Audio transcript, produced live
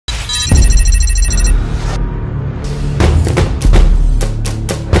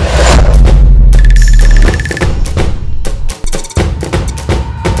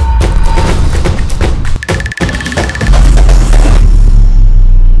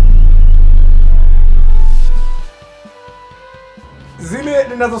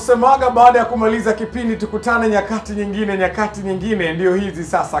ninazosemaga baada ya kumaliza kipindi tukutane nyakati nyingine ndio hizi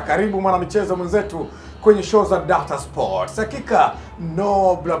sasa. Karibu mwana michezo mwenzetu kwenye show za Data Sports. Hakika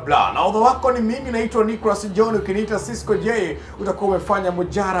no bla bla. Na udho wako ni mimi naitwa Nicholas John, ukiniita Cisco J utakuwa umefanya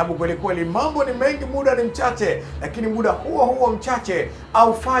mujarabu kweli kweli. Mambo ni mengi, muda ni mchache, lakini muda huo mchache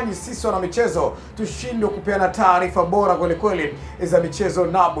aufanyi sisi wana michezo tushindwe kupeana taarifa bora kweli kweli za michezo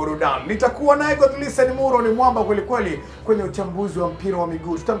na burudani. Nitakuwa naye Muro, ni mwamba kweli kweli kwenye uchambuzi wa mpira wa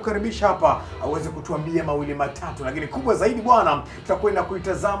miguu. Tutamkaribisha hapa aweze kutuambia mawili matatu, lakini kubwa zaidi bwana, tutakwenda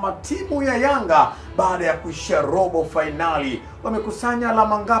kuitazama timu ya Yanga baada ya kuishia robo finali. Wamekusanya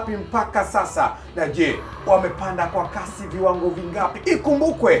alama ngapi mpaka sasa? Na je, wamepanda kwa kasi viwango vingapi?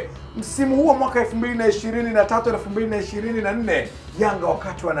 Ikumbukwe msimu huo mwaka 2023 2024 Yanga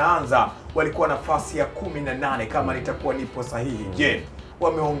wakati wanaanza walikuwa nafasi ya 18 kama nitakuwa nipo sahihi. Je,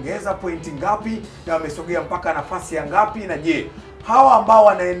 wameongeza pointi ngapi na wamesogea mpaka nafasi ya ngapi? Na je, hawa ambao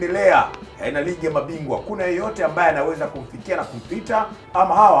wanaendelea na ligi ya mabingwa, kuna yeyote ambaye anaweza kumfikia na kumpita,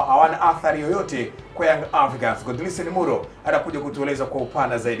 ama hawa hawana athari yoyote kwa Young Africans? Muro anakuja kutueleza kwa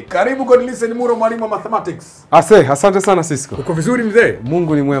upana zaidi. Karibu Muro, mwalimu wa mathematics. Asante sana Cisco. Uko vizuri mzee?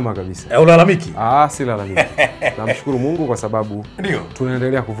 Mungu ni mwema kabisa. Ulalamiki? Si lalamiki. Namshukuru Mungu kwa sababu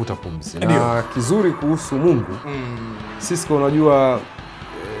tunaendelea kuvuta pumzi. Na kizuri kuhusu Mungu, Cisco, unajua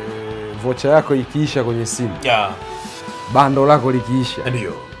vocha yako ikiisha kwenye simu, bando lako likiisha,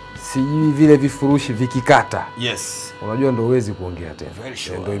 sijui vile vifurushi vikikata, unajua ndo uwezi kuongea tena.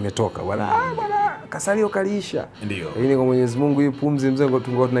 Ndo imetoka bwana, kasalio kaliisha. Lakini kwa Mwenyezi Mungu hii pumzi mzee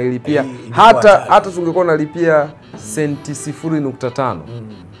tungekuwa tunailipia, hata tungekuwa tunalipia senti 0.5.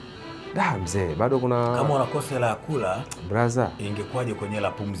 Mzee bado kuna, kama unakosa hela ya kula brother, ingekwaje kwenye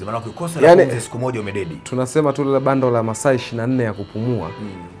hela pumzi? Maana ukikosa hela pumzi siku moja umededi. Tunasema tu la bando la masaa 24 ya kupumua,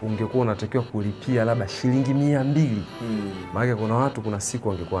 ungekuwa unatakiwa kulipia labda shilingi 200. Maana kuna watu kuna siku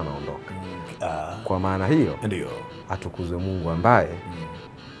wangekuwa wanaondoka. Kwa maana hiyo atukuzwe Mungu ambaye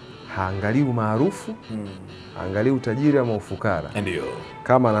haangalii maarufu, haangalii utajiri ama ufukara.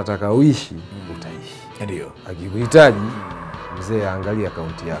 Kama anataka uishi, utaishi. Akikuhitaji mzee, angalia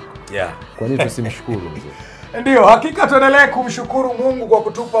akaunti yako. Kwa nini tusimshukuru mzee? Hakika tuendelee kumshukuru Mungu kwa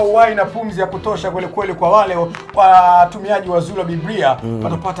kutupa uhai na pumzi ya kutosha kweli kweli. Kwa wale watumiaji wa Zula Biblia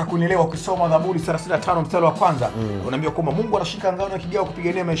watapata kunielewa kusoma Zaburi 35 mstari wa kwanza. Unaambia kwamba Mungu anashika ngao na kigao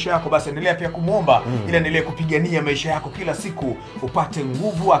kupigania maisha yako. Basi endelea pia kumuomba ili endelee kupigania maisha yako kila siku, upate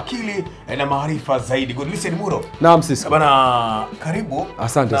nguvu, akili na maarifa zaidi. Muro. Naam sisi. Bana, karibu.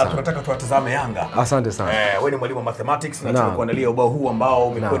 Asante sana. Tunataka tuwatazame Yanga. Asante sana. Wewe ni mwalimu wa mathematics na tunakuandalia ubao huu ambao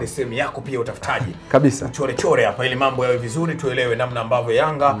umekuwa ni sehemu yako pia utafutaji. Kabisa. Chore hapa ili mambo yawe vizuri, tuelewe namna ambavyo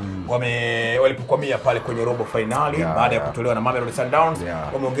Yanga walipokwamia pale kwenye robo finali baada ya kutolewa na Mamelodi Sundowns.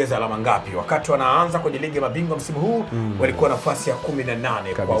 Wameongeza alama ngapi? Wakati wanaanza kwenye ligi ya mabingwa msimu huu walikuwa nafasi ya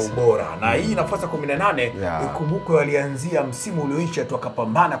 18 kwa ubora. Na hii nafasi ya 18 ikumbukwe walianzia msimu ulioisha tu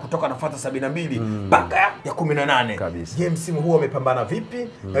akapambana kutoka nafasi 72 mpaka ya 18. Je, msimu huu wamepambana vipi?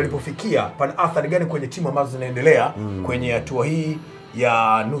 Na walipofikia pana athari gani kwenye timu ambazo zinaendelea kwenye hatua hii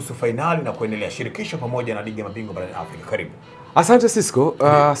ya nusu finali na kuendelea shirikisho pamoja na ligi ya mabingwa barani Afrika? Karibu. Asante Cisco.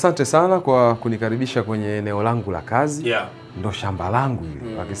 Asante sana kwa kunikaribisha kwenye eneo langu la kazi. Ndo shamba langu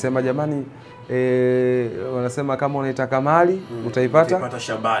hili. Wakisema jamani, wanasema kama unaitaka mali utaipata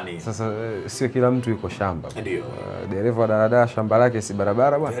shambani. Sasa sio kila mtu yuko shamba. Dereva wa daladala shamba lake si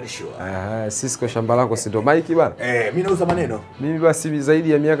barabara bwana. Cisco, shamba lako si ndo maiki bwana. Mimi nauza maneno. Mimi basi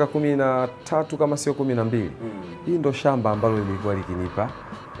zaidi ya miaka 13 kama sio 12. Hii ndo shamba ambalo lilikuwa likinipa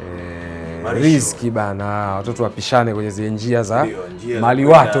riziki bana, watoto wapishane kwenye zile njia za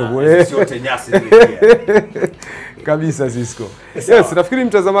maliwato zote nyasi zile. Kabisa Cisco. Nafikiri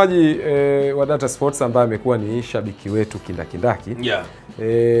mtazamaji wa Data Sports ambaye amekuwa ni shabiki wetu kindakindaki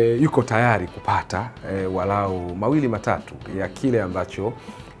yuko tayari kupata walau mawili matatu ya kile ambacho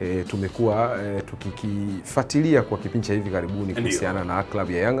tumekuwa tukikifuatilia kwa kipindi cha hivi karibuni kuhusiana na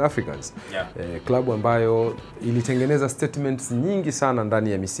klabu ya Young Africans. Klabu ambayo ilitengeneza statements nyingi sana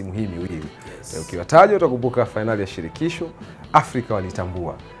ndani ya misimu hii miwili. Ukiwataja utakumbuka finali ya shirikisho, Afrika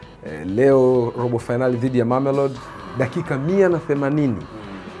walitambua. Leo robo finali dhidi ya Mamelodi, dakika 180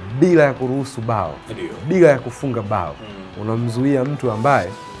 bila ya kuruhusu bao, bila ya kufunga bao. Unamzuia mtu ambaye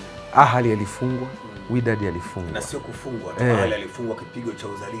Ahali alifungwa, Wydad alifungwa. Na sio kufungwa, Ahali alifungwa kipigo cha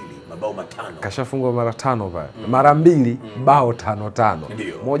uzalili, mabao 5. Kashafungwa mara 5 pale. Mara 2 bao 5-5.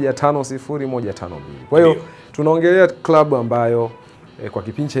 1-5-0, 1-5-2. Kwa hiyo tunaongelea klabu ambayo kwa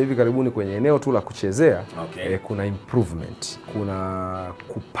kipindi cha hivi karibuni kwenye eneo tu la kuchezea kuna improvement, kuna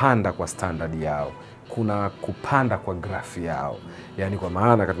kupanda kwa standard yao, kuna kupanda kwa grafi yao. Yani kwa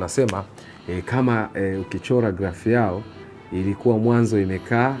maana tunasema kama ukichora grafi yao ilikuwa mwanzo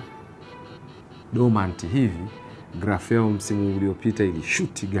imekaa dormant hivi, graph yao msimu uliopita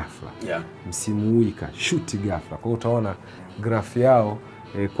ilishuti ghafla. Msimu huu ikashuti ghafla. Kwa hiyo utaona graph yao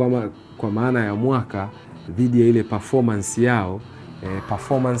kwa maana ya mwaka dhidi ya ile performance yao,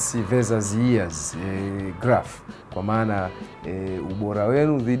 performance versus years graph, kwa maana ubora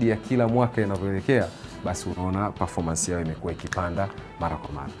wenu dhidi ya kila mwaka inavyoelekea, basi unaona performance yao imekuwa ikipanda mara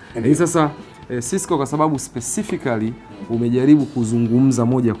kwa mara. Lakini sasa Cisco, kwa sababu specifically umejaribu kuzungumza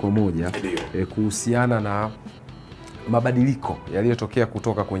moja kwa moja kuhusiana na mabadiliko yaliyotokea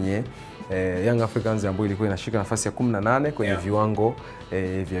kutoka kwenye Young Africans ambayo ilikuwa inashika nafasi ya 18 kwenye viwango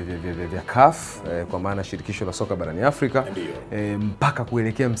vya CAF, kwa maana shirikisho la soka barani Afrika, mpaka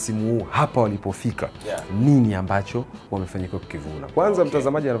kuelekea msimu huu hapa walipofika. Nini ambacho wamefanikiwa kukivuna? Kwanza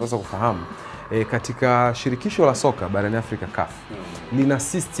mtazamaji anapaswa kufahamu katika shirikisho la soka barani Afrika CAF lina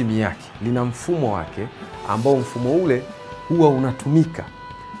system yake, lina mfumo wake ambao mfumo ule huwa unatumika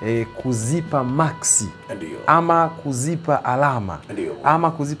kuzipa maxi ama kuzipa alama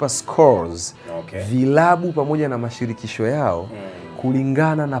ama kuzipa scores vilabu pamoja na mashirikisho yao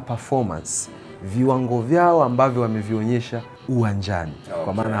kulingana na performance, viwango vyao ambavyo wamevionyesha uwanjani.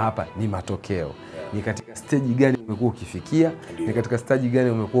 Kwa maana hapa ni matokeo, ni katika stage gani umekuwa ukifikia, ni katika stage gani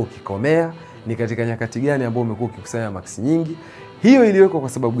umekuwa ukikomea, ni katika nyakati gani ambao umekuwa ukikusanya maxi nyingi. Hiyo iliwekwa kwa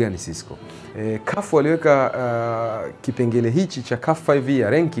sababu gani Cisco? CAF waliweka kipengele hichi cha CAF 5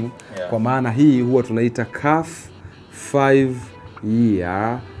 year ranking, kwa maana hii huwa tunaita CAF 5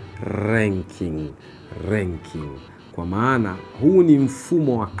 year ranking. Kwa maana huu ni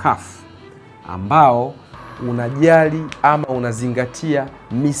mfumo wa CAF ambao unajali ama unazingatia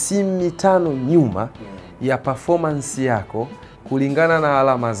misimu 5 nyuma ya performance yako kulingana na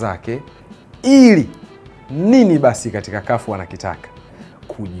alama zake, ili nini basi katika CAF wanakitaka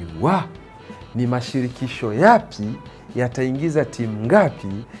kujua ni mashirikisho yapi yataingiza timu ngapi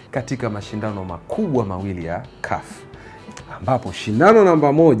katika mashindano makubwa mawili ya CAF, ambapo shindano namba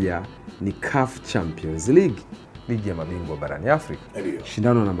 1 ni CAF Champions League, ligi ya mabingwa barani Afrika.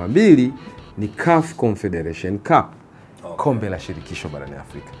 Shindano namba 2 ni CAF Confederation Cup, kombe la shirikisho barani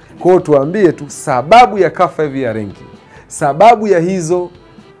Afrika. Kwa hiyo tuambie tu sababu ya CAF 5 year ranking, sababu ya hizo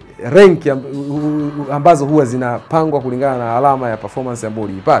rank ambazo huwa zinapangwa kulingana na alama ya performance ambayo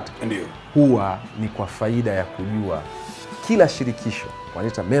uliipata, huwa ni kwa faida ya kujua kila shirikisho,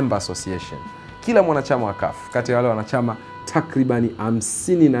 wanaita member association, kila mwanachama wa CAF, kati ya wale wanachama takribani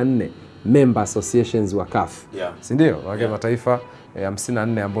 54 member associations wa CAF, si ndio? Wake mataifa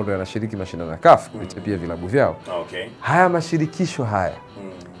 54 ambao ndio yanashiriki mashindano ya CAF kupitia pia vilabu vyao. Haya mashirikisho haya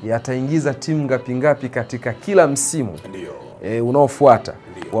yataingiza timu ngapi katika kila msimu unaofuata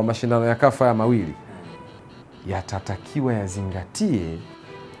wa mashindano ya CAF haya mawili, yatatakiwa yazingatie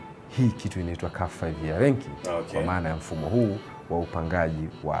hii kitu inaitwa CAF 5 year ranking, kwa maana ya mfumo huu wa upangaji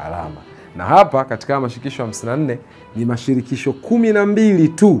wa alama. Na hapa katika mashirikisho 54 ni mashirikisho 12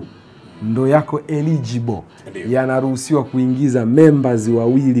 tu ndo yako eligible, yanaruhusiwa kuingiza members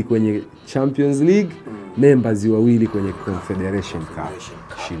wawili kwenye Champions League, members wawili kwenye Confederation Cup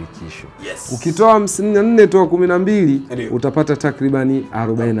shirikisho. Ukitoa 54 toa 12 utapata takribani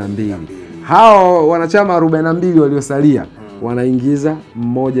 42. Hao wanachama 42 waliosalia wanaingiza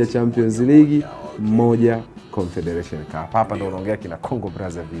mmoja Champions League, mmoja Confederation Cup. Hapa ndo unaongea kina Congo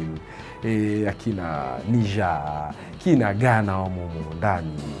Brazzaville, akina Niger, kina Ghana wamo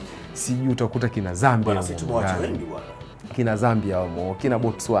ndani. Sijui utakuta kina Zambia ndani, kina Zambia wamo, kina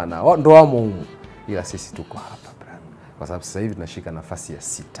Botswana ndo wamo humu, ila sisi tuko hapa brother, kwa sababu sasa hivi tunashika nafasi ya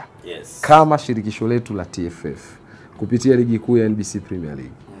 6 kama shirikisho letu la TFF kupitia ligi kuu ya NBC Premier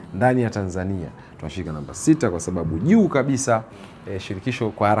League. Ndani ya Tanzania tunashika namba 6 kwa sababu juu kabisa shirikisho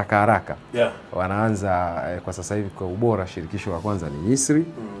kwa haraka wanaanza kwa sasa hivi kwa ubora. Shirikisho la kwanza ni Misri,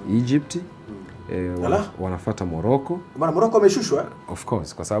 Egypt, wanafuata Morocco. Maana Morocco ameshushwa of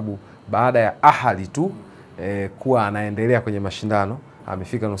course, kwa sababu baada ya Ahali tu kuwa anaendelea kwenye mashindano,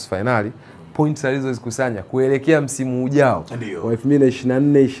 amefika nusu finali, points alizozikusanya kuelekea msimu ujao wa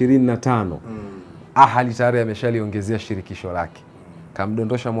 2024-25 Ahali tayari ameshaliongezea shirikisho lake.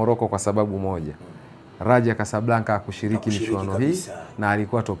 Kamdondosha Morocco kwa sababu moja, Raja Casablanca kushiriki michuano hii na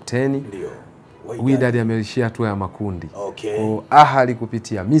alikuwa top 10. Wydad amelishia hatua ya makundi. Ahali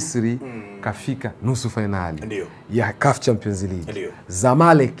kupitia Misri kafika nusu finali ya CAF Champions League.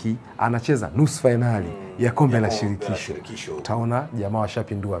 Zamaleki anacheza nusu finali ya kombe la shirikisho. Utaona jamaa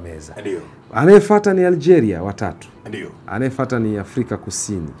washapindua meza. Anayefuata ni Algeria watatu. Anayefuata ni Afrika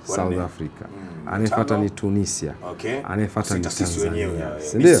Kusini, South Africa. Anayefuata ni Tunisia. Anayefuata ni Tanzania.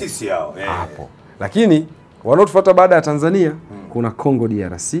 Ndio hapo. Lakini wanaotufuata baada ya Tanzania kuna Congo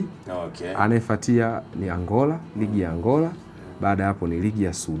DRC, Okay. Anayefuatia ni Angola, ligi ya Angola. Baada hapo ni ligi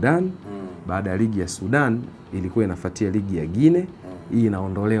ya Sudan. Baada ya ligi ya Sudan ilikuwa inafuatia ligi ya Guinea. Hii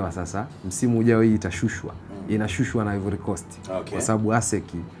inaondolewa sasa. Msimu ujao hii itashushwa. Inashushwa na Ivory Coast. Okay. Kwa sababu Asec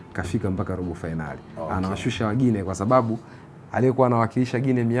kafika mpaka robo finali. Okay. Anawashusha wa Guinea kwa sababu aliyekuwa anawakilisha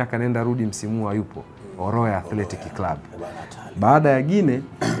Guinea miaka nenda rudi msimu hayupo. Oroya Athletic Club. Baada ya Guinea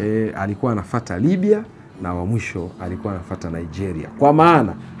alikuwa anafuata Libya na wa mwisho alikuwa anafuata Nigeria. Kwa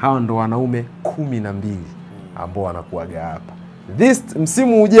maana hawa ndo wanaume 12 ambao wanakuaga hapa.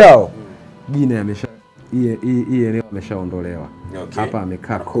 Msimu ujao Guinea amesha hii eneo ameshaondolewa. Okay. Hapa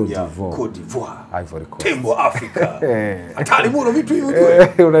amekaa Cote d'Ivoire. Ivory Coast. Tembo Africa. Hatari Muro vitu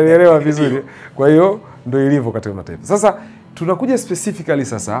hivi. Unanielewa vizuri. Kwa hiyo ndio ilivyo katika mataifa. Sasa tunakuja specifically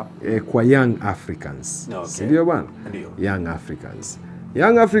sasa kwa Young Africans. Okay. Ndio bwana? Ndio. Young Africans.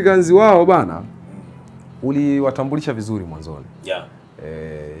 Young Africans wao bana uliwatambulisha vizuri mwanzoni. Yeah.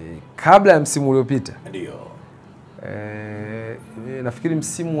 Kabla ya msimu uliopita. Ndio. Nafikiri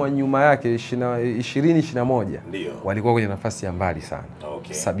msimu wa nyuma yake 2021 walikuwa kwenye nafasi ya mbali sana.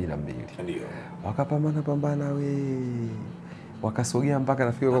 Okay. 72. Ndio. Wakapambana wakasogea mpaka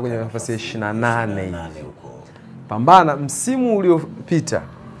nafikiri kwenye nafasi ya 28 huko. Pambana msimu uliopita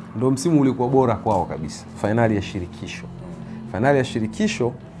ndio msimu ulikuwa bora kwao kabisa. Finali ya shirikisho. Finali ya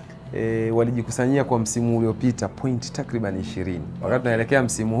shirikisho walijikusanyia kwa msimu uliopita point takriban 20. Wakati tunaelekea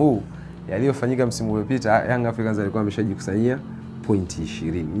msimu huu yaliyofanyika msimu uliopita Young Africans alikuwa ameshajikusanyia pointi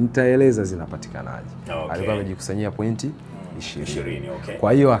 20. Nitaeleza zinapatikanaje. Okay. Alikuwa amejikusanyia pointi 20. Okay.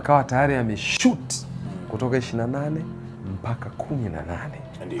 Kwa hiyo akawa tayari ameshoot kutoka 28 mpaka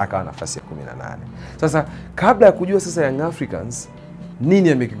 18. Akawa nafasi ya 18. Sasa kabla ya kujua sasa Young Africans nini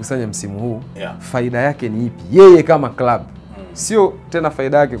amekikusanya msimu huu, faida yake ni ipi yeye kama club, sio tena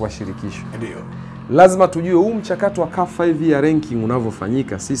faida yake kwa shirikisho. Ndio. Lazima tujue huu mchakato wa CAF 5 year ranking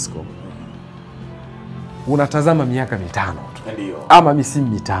unavyofanyika Cisco. Unatazama miaka 5 tu. Ndio. Ama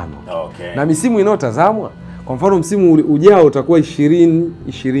misimu 5. Okay. Na misimu inayotazamwa, kwa mfano msimu ujao utakuwa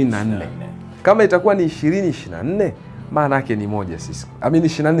 2024. Kama itakuwa ni 2024, maana yake ni moja Cisco. Amini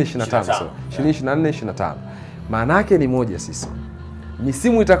 24 25. 2024 25. Maana yake ni moja Cisco.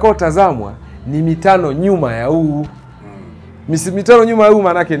 Misimu itakaotazamwa ni 5 nyuma ya huu. Misimu 5 nyuma ya huu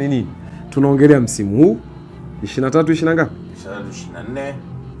maana yake ni nini? Tunaongelea msimu huu 23 20 ngapi? 24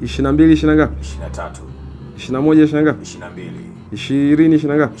 22 20 ngapi? 23 21 20 ngapi? 22 20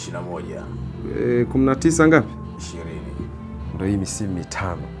 20 ngapi? 21 19 ngapi? 20. Ndio hii misimu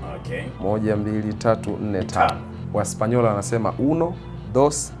 5. Okay. 1 2 3 4 5. Waspanyola wanasema 1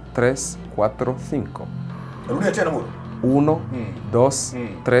 2 3 4 5. Rudia tena Muro. 1 2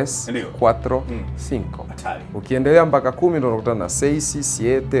 3 4 5. Ukiendelea mpaka 10 ndio unakutana na 6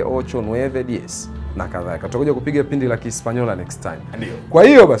 7 8 9 10 na kadhalika. Tutakuja kupiga pindi la Kispanyola next time. Ndio. Kwa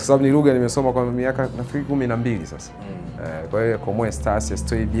hiyo basi sababu ni lugha nimesoma kwa miaka nafikiri 12 sasa. Kwa hiyo como estás,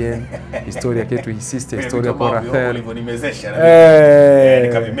 estoy bien, historia que tu hiciste, historia por hacer. Ulivyonimezesha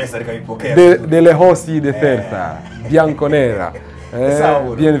nikavimeza nikavipokea. De lejos y de cerca. Bianconera.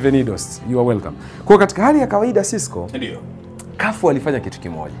 Bienvenidos. You are welcome. Kwa katika hali ya kawaida Cisco. Ndio. CAF alifanya kitu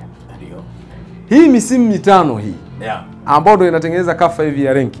kimoja. Ndio. Hii misimu 5 hii. Ambao ndio inatengeneza CAF 5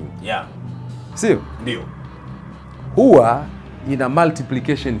 year ranking. Sio? Ndio. Huwa ina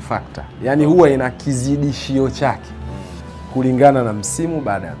multiplication factor. Yaani huwa ina kizidishio chake kulingana na msimu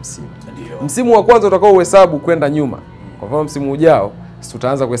baada ya msimu. Ndio. Msimu wa kwanza utakao uhesabu kwenda nyuma. Kwa mfano msimu ujao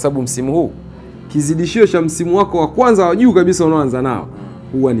tutaanza kuhesabu msimu huu. Kizidishio cha msimu wako wa kwanza wa juu kabisa unaoanza nao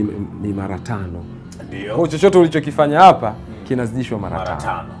huwa ni mara 5. Ndio. Kwa chochote ulichokifanya hapa kinazidishwa mara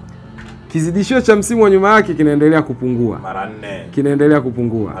 5. Kizidishio cha msimu wa nyuma yake kinaendelea kupungua. Mara 4. Kinaendelea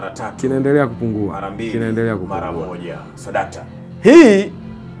kupungua. Mara 3. Kinaendelea kupungua. Mara 2. Kinaendelea kupungua. Mara 1. Sadata. Hii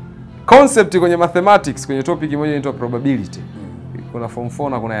concept kwenye mathematics kwenye topic moja inaitwa probability. Kuna form 4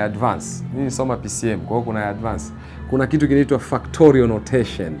 na kuna ya advance. Mimi nisoma PCM, kwa hiyo kuna ya advance. Kuna kitu kinaitwa factorial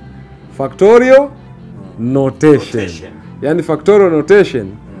notation. Factorial notation. Yaani factorial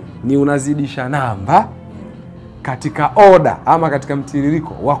notation ni unazidisha namba katika order ama katika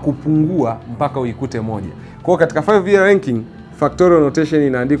mtiririko wa kupungua mpaka uikute moja. Kwa hiyo katika 5 year ranking factorial notation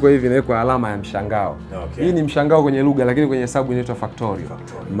inaandikwa hivi, inawekwa alama ya mshangao. Okay. Hii ni mshangao kwenye lugha, lakini kwenye hesabu inaitwa factorial.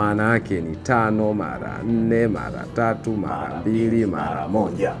 Maana yake ni 5 mara 4 mara 3 mara 2 mara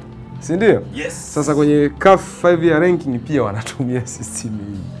 1. Si ndio? Yes. Sasa kwenye CAF 5 year ranking pia wanatumia system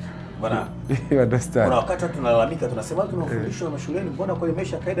hii. Bwana, kuna wakati tunalalamika tunasema tunafundishwa mashuleni, mbona kwa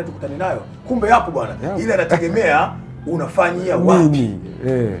imesha kaida tukutane nayo? Kumbe hapo bwana, ile anategemea unafanyia wapi.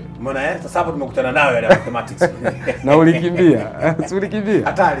 Umeona sasa hapo tumekutana nayo ya mathematics. Na ulikimbia. Si ulikimbia?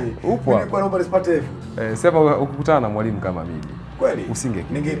 Hatari. Upo. Nilikuwa naomba nisipate. Sema ukikutana na mwalimu kama mimi. Kweli?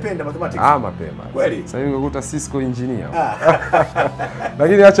 Usingekimbia. Ningeipenda mathematics. Mapema. Kweli? Sasa hivi ungekuta Cisco engineer.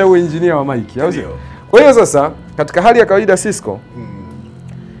 Lakini acha uwe engineer wa Mike, au sio? Kwa hiyo sasa katika hali ya kawaida Cisco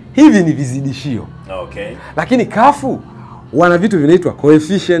hivi ni vizidishio. Okay. Lakini kafu wana vitu vinaitwa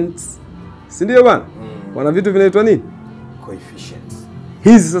coefficients. Si ndio bwana? Wana vitu vinaitwa nini? Coefficients.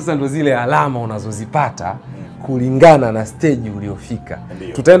 Hizi sasa ndo zile alama unazozipata kulingana na stage uliofika.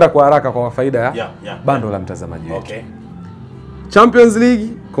 Tutaenda kwa haraka kwa faida ya bando la mtazamaji wetu. Okay. Champions League,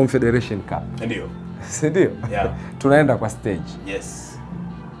 Confederation Cup. Ndio. Si ndio? Tunaenda kwa stage. Yes.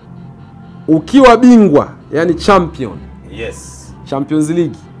 Ukiwa bingwa, yani champion. Yes. Champions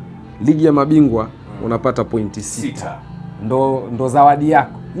League, ligi ya mabingwa, unapata pointi 6. Ndo zawadi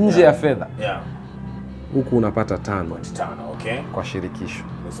yako nje ya fedha. Huku unapata 5. Okay. Kwa shirikisho.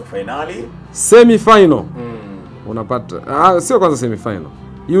 Nusu finali, semi final. Unapata sio kwanza semi final.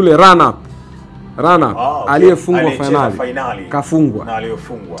 Yule run up aliyefungwa finali kafungwa na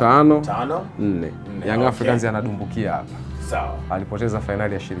aliyofungwa 5-4. Young Africans anadumbukia hapa. Sawa. Alipoteza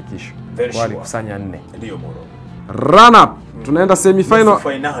finali ya shirikisho. Walikusanya 4. Ndio Muro. Run up tunaenda semi final.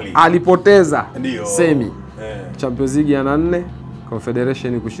 Alipoteza semi. Champions League ana 4,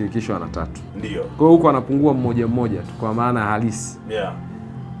 Confederation kushirikishwa ana 3. Ndio. Kwa hiyo huko anapungua mmoja tu kwa maana halisi.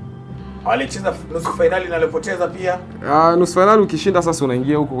 Alicheza nusu finali na alipoteza pia. Nusu finali ukishinda sasa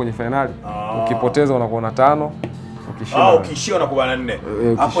unaingia huko kwenye finali. Ukipoteza unakuwa na 5. Ukishia unakuwa na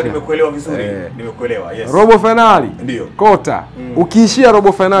 4. Hapo nimekuelewa vizuri. Nimekuelewa. Yes. Robo finali. Ndio. Kota. Ukiishia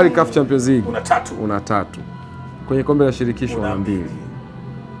robo finali CAF Champions League una 3. Kwenye kombe la shirikisho una 2.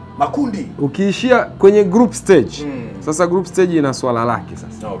 Makundi. Ukiishia kwenye group stage. Sasa group stage ina swala lake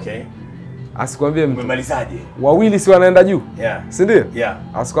sasa. Okay. Asikwambie mtu umemalizaje? Wawili si wanaenda juu. Si ndio?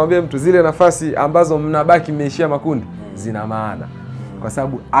 Asikwambie mtu zile nafasi ambazo mnabaki mmeishia makundi zina maana. Kwa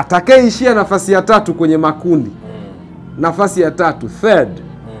sababu atakayeishia nafasi ya 3 kwenye makundi, nafasi ya 3 third,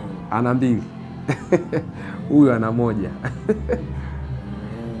 ana 2. Huyu ana 1.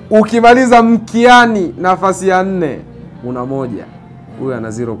 Ukimaliza mkiani nafasi ya 4 una 1. Huyu ana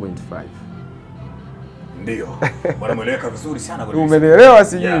 0.5. Ndio. Wanamueleweka vizuri sana kwa Umenielewa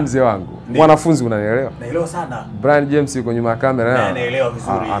sijui mzee wangu. Mwanafunzi unanielewa? Naelewa sana. Brian James yuko nyuma ya kamera naelewa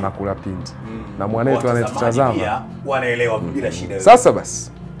vizuri. Anakula pindi. Na mwanetu anayetutazama pia wanaelewa bila shida. Sasa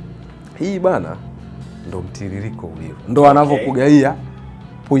basi. Hii bana ndo mtiririko ulio. Ndo anavyokugaia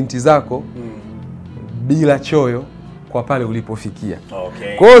pointi zako bila choyo kwa pale ulipofikia.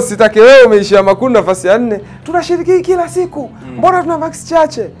 Kwa hiyo sitaki leo umeishia makundi nafasi ya 4, tunashiriki kila siku. Mbona tuna max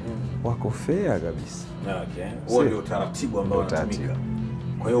chache? Wako fair kabisa. Huo ndio utaratibu ambao unatumika.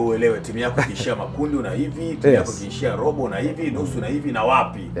 Kwa hiyo uelewe timu yako ikiishia makundi una hivi, timu yako ikiishia robo na hivi, nusu na hivi na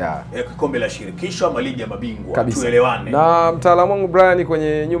wapi. Kombe la shirikisho ama ligi ya mabingwa. Tuelewane. Na mtaalamu wangu Brian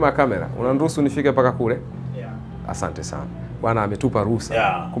kwenye nyuma ya kamera, unaniruhusu nifike mpaka kule? Asante sana. Bwana ametupa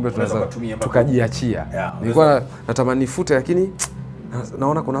ruhusa. Kumbe tunaweza tukajiachia. Nilikuwa natamani nifute lakini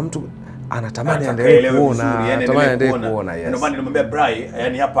naona kuna mtu anatamani aendelee kuona, Ndio maana nimwambia Brian,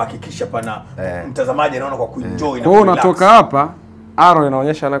 yani hapa hakikisha pana mtazamaji anaona kwa kuenjoy na. Kwa hiyo unatoka hapa, arrow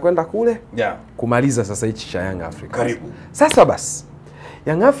inaonyesha anakwenda kule kumaliza sasa hichi cha Young Africans. Karibu. Sasa basi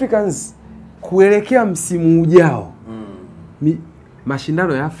Young Africans kuelekea msimu ujao.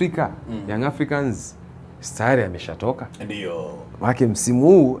 Mashindano ya Afrika, Young Africans tayari ameshatoka. Ndio. Wake msimu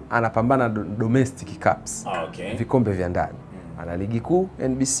huu anapambana domestic cups. Vikombe vya ndani. Ana ligi kuu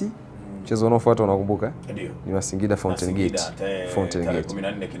NBC. Mchezo unaofuata unakumbuka? Ndio. Ni wa Singida Fountain Gate. Fountain Gate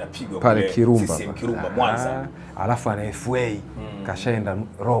 14 kinapigwa pale Kirumba. Kirumba Mwanza. Alafu ana FA kashaenda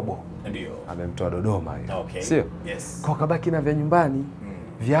robo. Ndio. Amemtoa Dodoma hiyo. Sio? Kwa kabaki na vya nyumbani.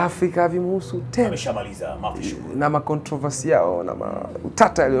 Vya Afrika vimuhusu tena. Ameshamaliza mafish. Na makontroversi yao na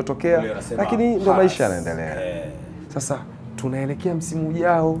utata yaliyotokea, lakini ndio maisha yanaendelea. Sasa tunaelekea msimu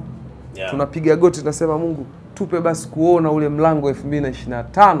ujao. Tunapiga goti tunasema Mungu tupe basi kuona ule mlango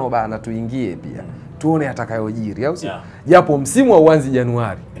 2025 bana tuingie pia. Tuone atakayojiri au sio? Japo msimu hauanzi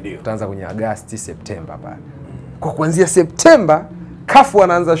Januari. Tutaanza kwenye Agosti, Septemba bana. Kwa kuanzia Septemba CAF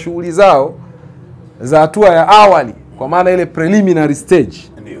wanaanza shughuli zao za hatua ya awali kwa maana ile preliminary stage.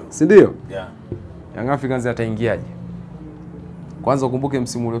 Si ndio? Young Africans ataingiaje? Kwanza ukumbuke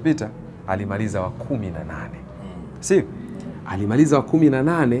msimu uliopita alimaliza wa 18. Sio? Alimaliza wa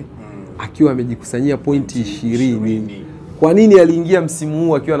 18 akiwa amejikusanyia pointi 20. Kwa nini aliingia msimu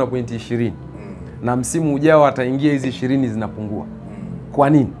huu akiwa na pointi 20? Na msimu ujao ataingia hizi 20 zinapungua. Kwa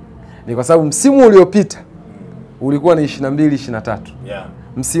nini? Ni kwa sababu msimu uliopita ulikuwa ni 22 23.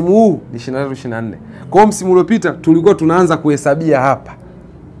 Msimu huu ni 23 24. Kwa msimu uliopita tulikuwa tunaanza kuhesabia hapa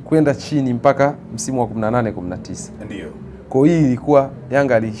kwenda chini mpaka msimu wa 18 19. Ndio. Kwa hiyo ilikuwa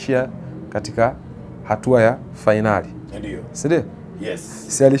Yanga aliishia katika hatua ya finali. Ndio. Si ndio? Yes.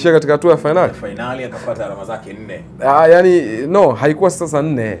 Si alishia katika hatua ya finali? Finali akapata alama zake 4. Yani no, haikuwa sasa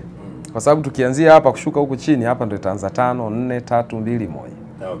 4. Kwa sababu tukianzia hapa kushuka huku chini hapa ndio itaanza 5, 4, 3, 2, 1.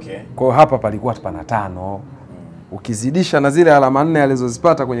 Okay. Kwa hiyo hapa palikuwa pana 5. Ukizidisha na zile alama 4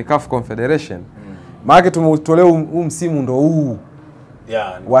 alizozipata kwenye CAF Confederation, maana tumetolea huu msimu ndo huu.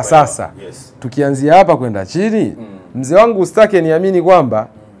 Yeah, wa sasa. Yes. Tukianzia hapa kwenda chini, mzee wangu usitake niamini kwamba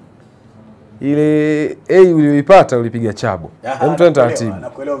ile A uliyoipata ulipiga chabo. Hem, twende taratibu.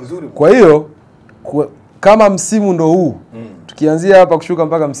 Nakuelewa vizuri. Kwa hiyo kama msimu ndo huu, tukianzia hapa kushuka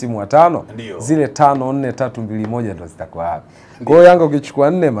mpaka msimu wa 5, zile 5, 4, 3, 2, 1 ndo zitakuwa hapa. Kwa hiyo Yanga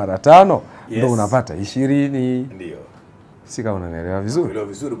ukichukua 4 mara 5 ndo unapata 20. Ndio. Si kama unanielewa vizuri? Nakuelewa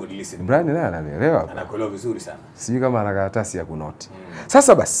vizuri good listen. Brian naye ananielewa. Anakuelewa vizuri sana. Sijui kama ana karatasi ya kunoti.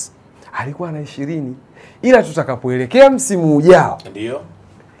 Sasa basi alikuwa na 20, ila tutakapoelekea msimu ujao, ndio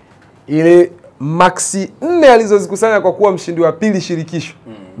ile maxi 4 alizozikusanya kwa kuwa mshindi wa pili shirikisho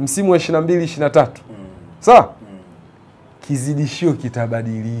msimu wa 22 23, sawa, kizidishio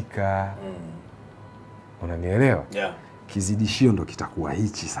kitabadilika. Unanielewa? Yeah. Kizidishio ndo kitakuwa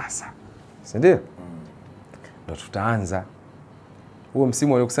hichi sasa, si ndio? Ndo tutaanza huo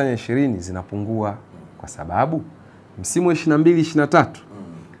msimu waliokusanya 20 zinapungua, kwa sababu msimu wa 22 23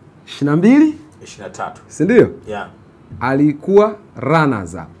 22 23, si ndio? Yeah. Alikuwa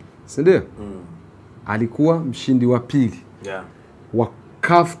runners up, si ndio? Alikuwa mshindi wa pili, yeah, wa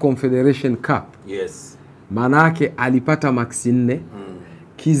CAF Confederation Cup. Yes. Maana yake alipata maxi 4.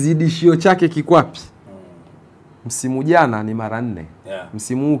 Kizidishio chake kikwapi? Msimu jana ni mara 4. Yeah.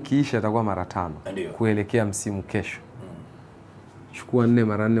 Msimu huu kiisha atakuwa mara 5 kuelekea msimu kesho. Chukua 4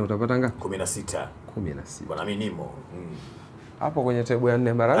 mara 4 utapata ngapi? 16. 16. Bwana mimi nimo. Hapo kwenye tebu ya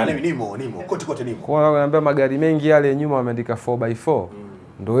 4 mara 4. Mimi nimo. Kote nimo. Kwa hiyo naambia magari mengi yale nyuma wameandika 4x4.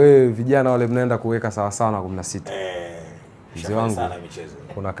 Ndio wewe vijana wale mnaenda kuweka sawa sawa na 16. Mzee wangu,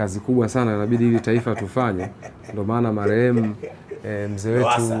 kuna kazi kubwa sana inabidi ili taifa tufanye. Ndio maana marehemu mzee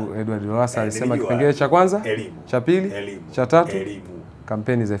wetu Edward Lowassa alisema kipengele cha kwanza, cha pili, cha tatu,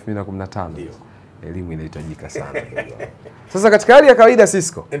 kampeni za 2015. Ndio. Elimu inahitajika sana. Sasa katika hali ya kawaida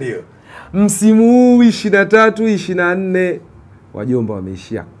Cisco, ndio msimu huu 23 24 wajomba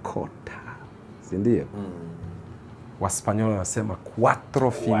wameishia kota, si ndio? Waspanyola wanasema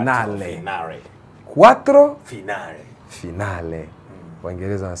cuatro finale.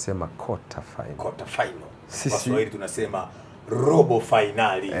 Waingereza wanasema quarter final. Waswahili tunasema robo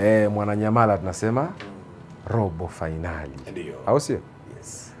finali. Mwananyamala tunasema robo finali. Ndio. Au sio?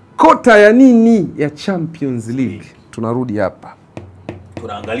 Yes. Kota ya nini? Ya Champions League. Tunarudi hapa.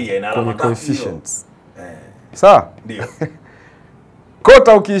 Tunaangalia ina alama ngapi coefficients. Sawa? Ndio.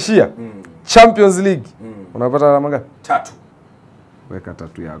 Kota ukiishia Champions League unapata alama ngapi? 3. Weka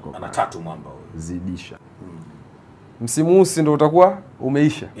 3 yako. Ana 3 mwamba huyo. Zidisha. Msimu huu ndio utakuwa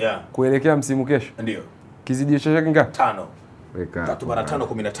umeisha. Yeah. Kuelekea msimu kesho. Ndio. Kizidisho chake ngapi? 5. Weka 3 mara 5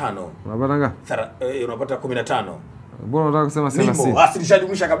 15. Unapata ngapi? Unapata 15. Mbona unataka kusema 30?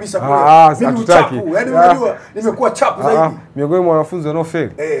 Asilishajumlisha kabisa kule. Mimi chapu. Yaani unajua nimekuwa chapu zaidi. Miongoni mwa wanafunzi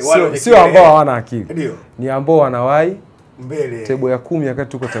wanaofeli sio ambao hawana akili. Ndio. Ni ambao wanawahi mbele. Tebo ya 10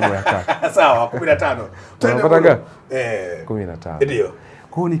 wakati tuko tebo ya 3. Sawa, 15. Unapata ngapi? 15. Ndio.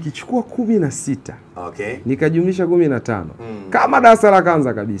 Kwa hiyo nikichukua 16, okay, nikajumlisha 15, kama darasa la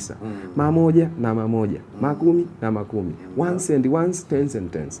kwanza kabisa, mamoja na mamoja, makumi na makumi, ones and ones, tens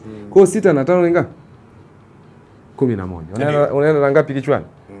and tens. Kwa hiyo 6 na 5 ni ngapi? 11. Unaenda na ngapi kichwani?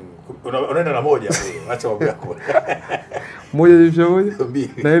 Unaenda na moja hapo. Acha mambo yako. Moja jumlisha moja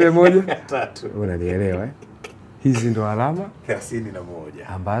na ile moja 3. Unanielewa Hizi ndo alama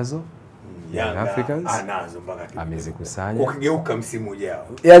 31 ambazo Young Africans anazo mpaka amezikusanya. Ukigeuka msimu ujao.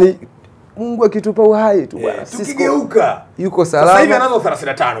 Yaani Mungu akitupa uhai tu bwana. Tukigeuka yuko salama. Sasa hivi anazo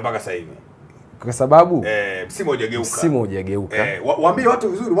 35 mpaka sasa hivi. Kwa sababu msimu hujageuka. Waambie watu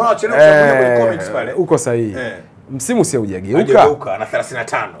vizuri, maana wachelewa kuja kwenye comments pale. Uko sahihi. Msimu si hujageuka. Hujageuka na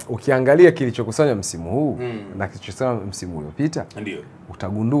 35. Ukiangalia kilichokusanya msimu huu na kilichokusanya msimu uliopita, ndio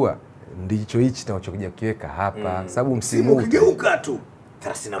utagundua ndicho hichi tunachokuja kiweka hapa, sababu msimu ukigeuka tu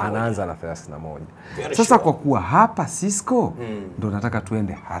 31 anaanza na 31. Sasa kwa kuwa hapa Cisco ndo nataka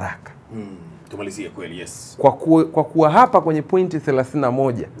tuende haraka. Tumalizie kweli, yes. Kwa kuwa hapa kwenye pointi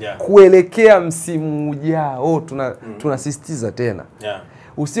 31 kuelekea msimu ujao tunasisitiza tena.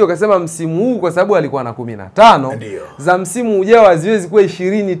 Usio kasema msimu huu kwa sababu alikuwa na 15 za msimu ujao haziwezi kuwa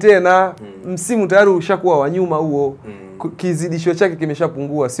 20 tena. Msimu tayari ushakuwa wa nyuma huo. Kizidisho chake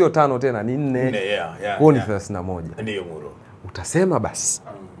kimeshapungua, sio 5 tena, ni 4. Kwa ni 31. Ndio Muro. Utasema basi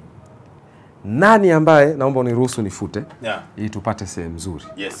nani ambaye naomba uniruhusu nifute ili tupate sehemu nzuri.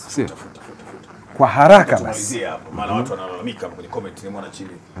 Yes. Sio? kwa haraka basi. Tumalizie hapo. Maana watu wanalalamika kwenye comment nimeona chini.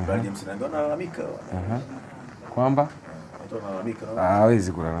 Bali James ndio analalamika. Kwamba watu wanalalamika.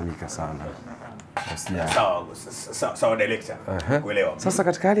 Hawezi kulalamika sana. Sawa director. Kuelewa. Sasa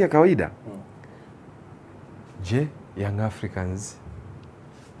katika hali ya kawaida, je, Young Africans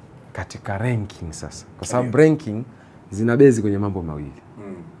katika ranking sasa, kwa sababu ranking zina base kwenye mambo mawili.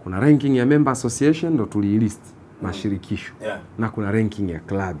 Kuna ranking ya member association ndo tulilist mashirikisho, na kuna ranking ya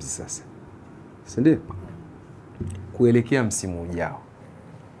clubs sasa. Si ndio? Kuelekea msimu ujao,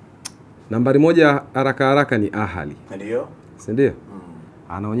 nambari moja haraka haraka ni Ahali. Ndio. Si ndio?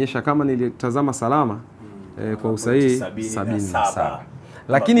 Anaonyesha kama nilitazama salama kwa usahihi 77.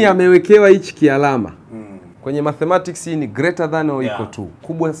 Lakini amewekewa hichi kialama. Kwenye mathematics hii ni greater than or equal to,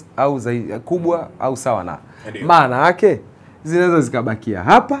 kubwa au sawa na. Maana yake zinaweza zikabakia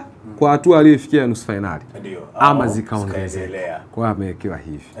hapa kwa hatua aliyofikia nusu finali, ama zikaongezeka. Kwa amewekewa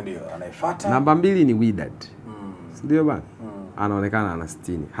hivi. Ndio, anayefuata. Namba 2 ni Wydad. Ndio bana. Anaonekana ana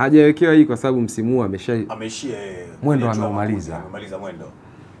 60. Hajawekewa hii kwa sababu msimu huu ameishia mwendo anaomaliza. Amemaliza mwendo.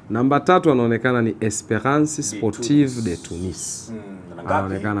 Namba 3 anaonekana ni Esperance Sportive de Tunis.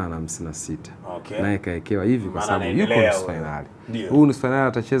 Anaonekana ana 56. Naye kaekewa hivi kwa sababu yuko nusu finali. Huyu nusu finali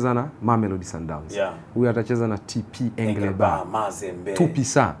atacheza na Mamelodi Sundowns. Huyu atacheza na TP Engleba.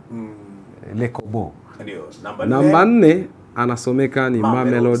 Tupisa. Lekobo. Ndio. Namba 4 anasomeka ni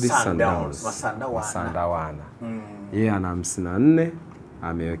Mamelodi Sundowns. Masandawana. Yeye ana 54,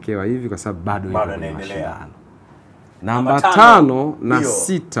 amewekewa hivi kwa sababu bado yuko kwenye mashindano. Namba 5 na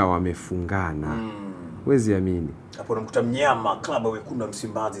 6 wamefungana. Wezi amini. Hapo unamkuta mnyama klabu ya wekundu wa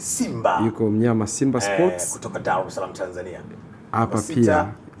Msimbazi Simba. Yuko mnyama Simba Sports kutoka Dar es Salaam Tanzania. Hapa pia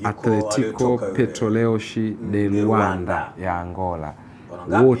Atletico Petroleoshi de Luanda ya Angola.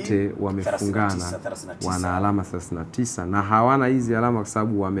 Wote wamefungana, wana alama 39 na hawana hizi alama kwa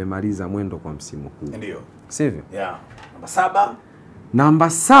sababu wamemaliza mwendo kwa msimu huu. Ndio. Sivyo? Namba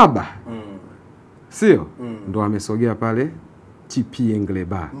 7. Sio? Ndo amesogea pale TP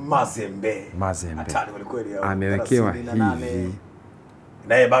Engleba. Mazembe. Hatari kweli. Amewekewa hivi.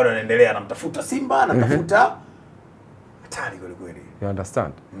 Naye bado anaendelea, anamtafuta Simba, anatafuta hatari kweli. You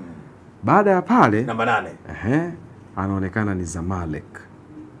understand? Baada ya pale namba 8. Anaonekana ni Zamalek.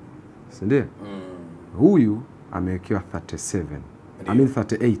 Si ndio? Huyu amewekewa 37.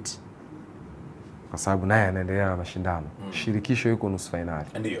 38. Kwa sababu naye anaendelea na mashindano. Shirikisho yuko nusu finali.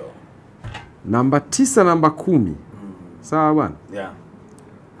 Ndio. Namba 9, namba 10. Sawa bwana?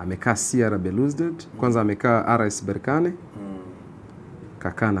 Amekaa CR Belouizdad, kwanza amekaa RS Berkane.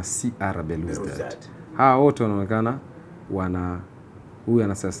 Kakaa na CR Belouizdad. Hawa wote wanaonekana huyu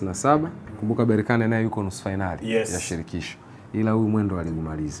ana 37. Kumbuka Berkane naye yuko nusu finali ya shirikisho. Ila huyu mwendo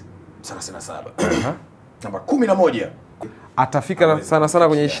alimaliza 37. Namba 11 atafika sana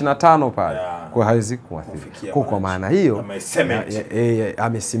kwenye 25 pale. Kwa hawezi kuathiri. Kwa maana hiyo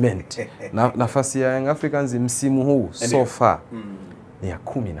amecement. Nafasi ya Young Africans msimu huu so far ni ya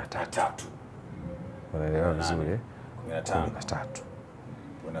 13. Unaelewa vizuri? 13.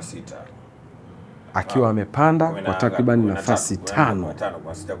 16. Akiwa amepanda kwa takriban nafasi 5.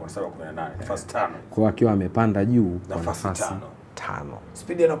 Kwa akiwa amepanda juu kwa nafasi 5.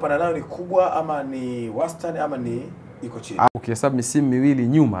 Speed anayopanda nayo ni kubwa ama ni wastani ama ni iko chini? Ukihesabu misimu miwili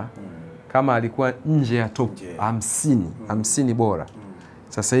nyuma, kama alikuwa nje ya top 50 bora.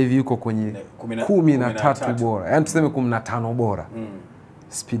 Sasa hivi yuko kwenye 13 bora. Yaani tuseme 15 bora.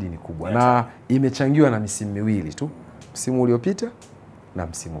 Speed ni kubwa na imechangiwa na misimu miwili tu. Msimu uliopita na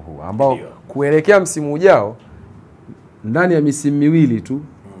msimu huu ambao kuelekea msimu ujao ndani ya misimu miwili tu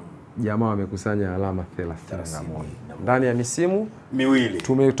jamaa wamekusanya alama 31. Ndani ya misimu miwili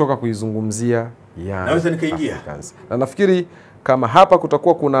tumetoka kuizungumzia Naweza nikaingia. Na nafikiri kama hapa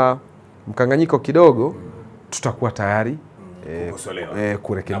kutakuwa kuna mkanganyiko kidogo, tutakuwa tayari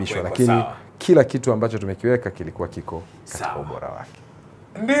kurekebishwa, lakini kila kitu ambacho tumekiweka kilikuwa kiko katika ubora wake.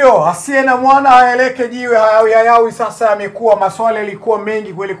 Ndio, asiye na mwana haeleke jiwe hayawi. Sasa yamekuwa maswali yalikuwa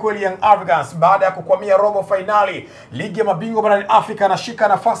mengi kweli kweli. Young Africans baada ya kukwamia robo finali ligi ya mabingwa barani Afrika anashika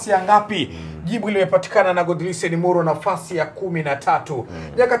nafasi ya ngapi? Jibu limepatikana na Godlisten Muro, nafasi ya 13.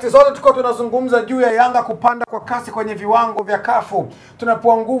 Nyakati zote tuko tunazungumza juu ya Yanga kupanda kwa kasi kwenye viwango vya kafu.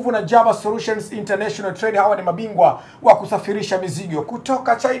 Tunapewa nguvu na Java Solutions International Trade. Hawa ni mabingwa wa kusafirisha mizigo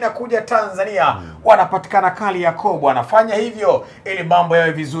kutoka China kuja Tanzania. Wanapatikana kali ya Kobo. Wanafanya hivyo ili mambo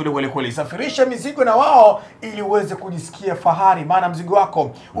yawe vizuri kweli kweli. Safirisha mizigo na wao ili uweze kujisikia fahari, maana mzigo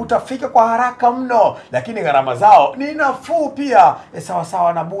wako utafika kwa haraka mno, lakini gharama zao ni nafuu pia. Sawa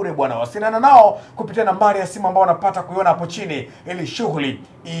sawa na bure bwana. Wasiliana nao nao kupitia nambari ya simu ambao unapata kuiona hapo chini ili shughuli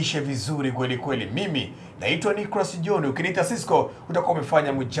iishe vizuri kweli kweli. Mimi naitwa Nicholas John, ukiniita Cisco utakuwa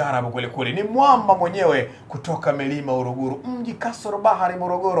umefanya mujarabu kweli kweli. Ni mwamba mwenyewe kutoka milima Uruguru, mji kasoro bahari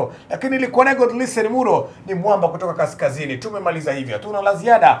Morogoro, lakini ilikuwa nego listen Muro ni mwamba kutoka kaskazini. Tumemaliza hivyo, hatuna la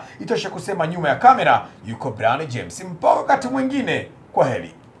ziada. Itoshe kusema nyuma ya kamera yuko Brian James. Mpaka wakati mwingine, kwa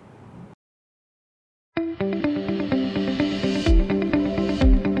heri.